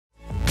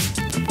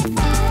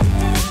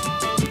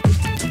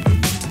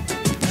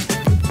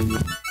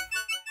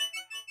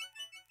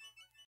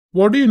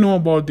What do you know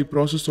about the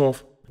process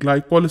of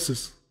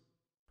glycolysis?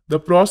 The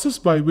process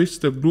by which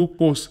the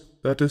glucose,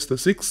 that is the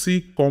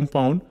 6C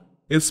compound,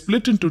 is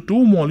split into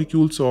two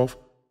molecules of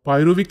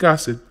pyruvic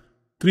acid,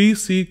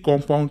 3C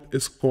compound,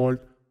 is called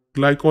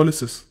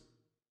glycolysis.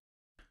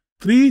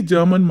 Three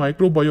German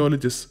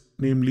microbiologists,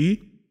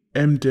 namely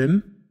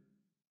Embden,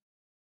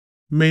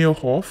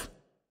 Meyerhof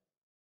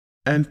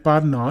and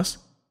Parnas,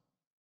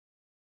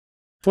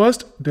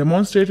 first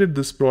demonstrated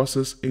this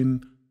process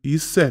in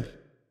yeast cell.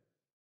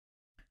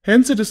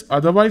 Hence it is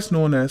otherwise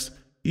known as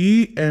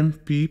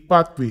EMP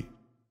pathway.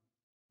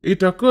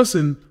 It occurs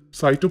in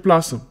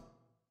cytoplasm.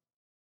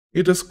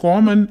 It is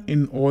common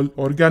in all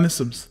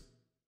organisms.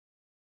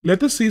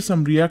 Let us see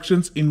some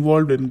reactions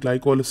involved in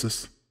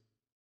glycolysis.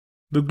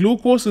 The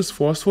glucose is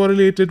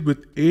phosphorylated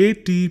with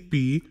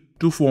ATP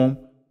to form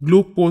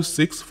glucose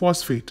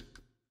 6-phosphate.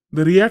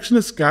 The reaction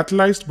is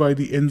catalyzed by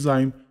the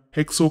enzyme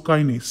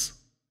hexokinase.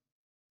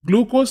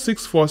 Glucose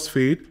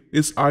 6-phosphate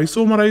is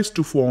isomerized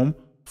to form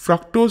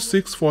fructose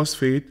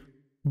 6-phosphate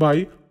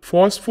by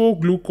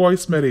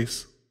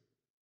phosphoglucoisomerase.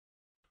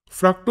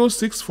 Fructose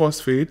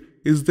 6-phosphate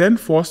is then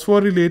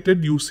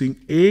phosphorylated using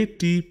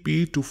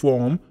ATP to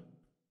form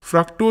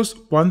fructose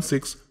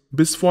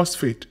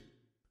 1,6-bisphosphate.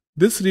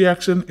 This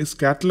reaction is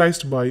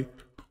catalyzed by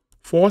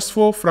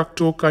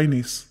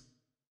phosphofructokinase.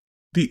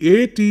 The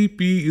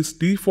ATP is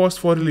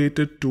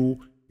dephosphorylated to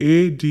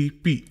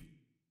ADP.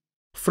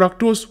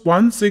 Fructose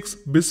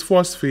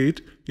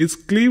 1,6-bisphosphate is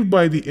cleaved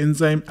by the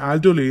enzyme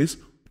aldolase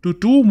to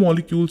two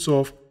molecules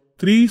of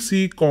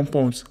 3C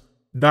compounds,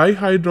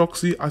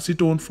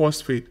 dihydroxyacetone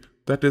phosphate,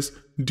 that is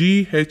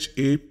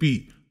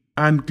DHAP,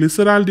 and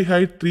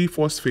glyceraldehyde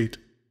 3-phosphate.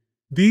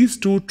 These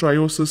two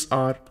trioses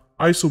are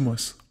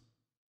isomers.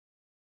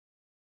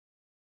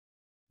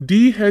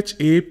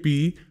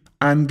 DHAP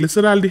and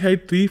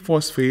glyceraldehyde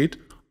 3-phosphate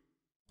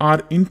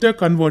are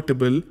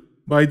interconvertible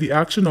by the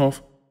action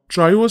of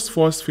triose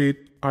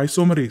phosphate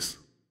isomerase.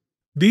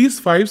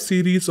 These 5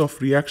 series of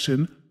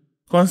reaction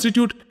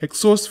constitute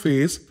hexose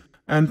phase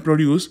and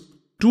produce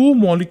two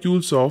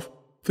molecules of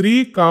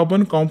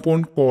 3-carbon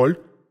compound called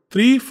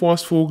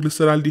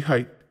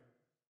 3-phosphoglyceraldehyde.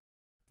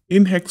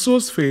 In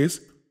hexose phase,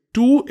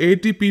 2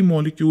 ATP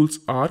molecules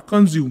are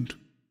consumed.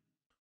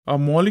 A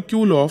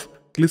molecule of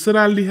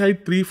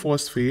glyceraldehyde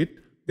 3-phosphate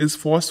is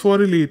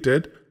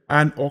phosphorylated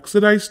and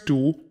oxidized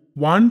to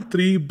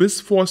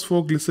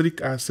 1,3-bisphosphoglyceric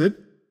acid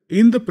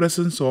in the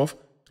presence of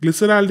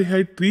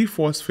glyceraldehyde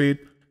 3-phosphate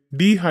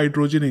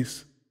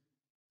dehydrogenase.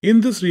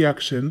 In this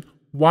reaction,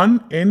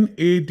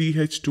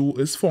 1-NADH2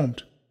 is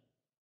formed.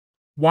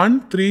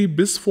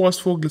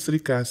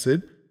 1,3-bisphosphoglyceric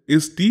acid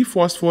is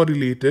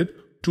dephosphorylated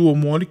to a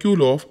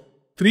molecule of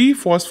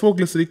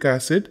 3-phosphoglyceric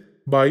acid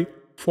by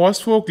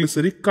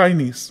phosphoglyceric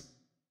kinase.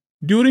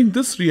 During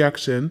this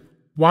reaction,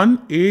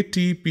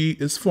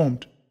 1-ATP is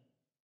formed.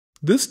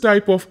 This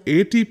type of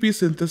ATP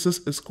synthesis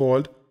is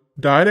called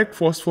direct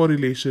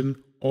phosphorylation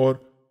or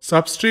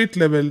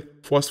substrate-level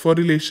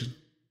phosphorylation.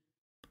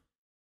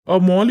 A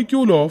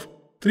molecule of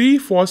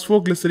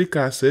 3-phosphoglyceric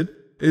acid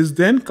is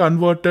then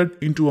converted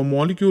into a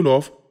molecule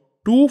of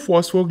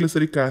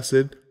 2-phosphoglyceric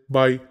acid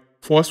by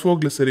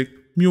phosphoglyceric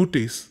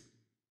mutase.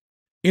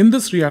 In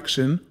this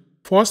reaction,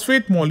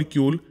 phosphate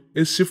molecule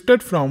is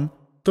shifted from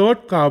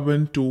 3rd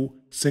carbon to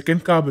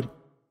 2nd carbon.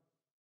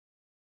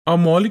 A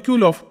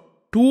molecule of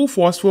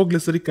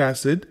 2-phosphoglyceric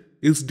acid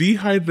is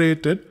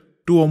dehydrated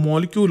to a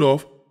molecule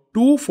of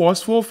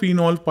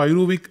 2-phosphophenol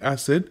pyruvic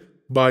acid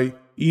by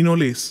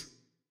enolase.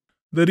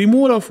 The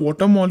removal of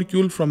water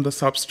molecule from the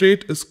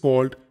substrate is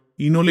called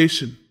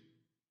enolation.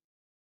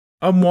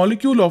 A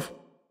molecule of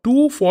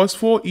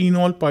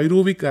 2-phosphoenol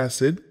pyruvic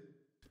acid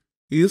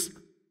is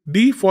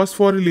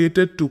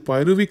dephosphorylated to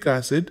pyruvic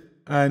acid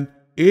and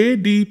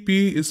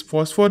ADP is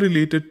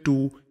phosphorylated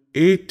to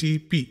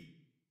ATP.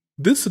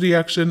 This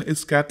reaction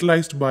is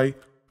catalyzed by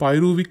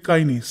pyruvic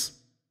kinase.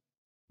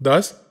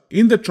 Thus,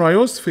 in the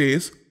triose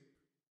phase,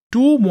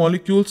 two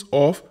molecules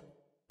of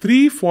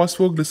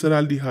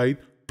 3-phosphoglyceraldehyde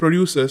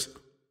produces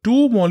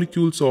two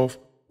molecules of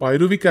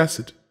pyruvic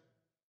acid.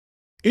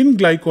 In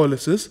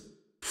glycolysis,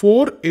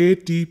 4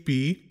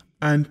 ATP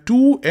and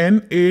 2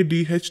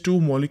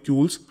 NADH2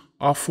 molecules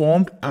are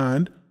formed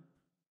and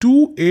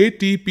 2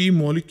 ATP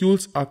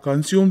molecules are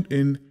consumed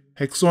in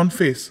hexon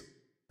phase.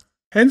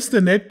 Hence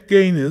the net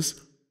gain is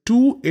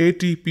 2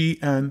 ATP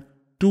and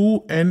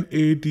 2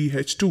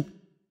 NADH2.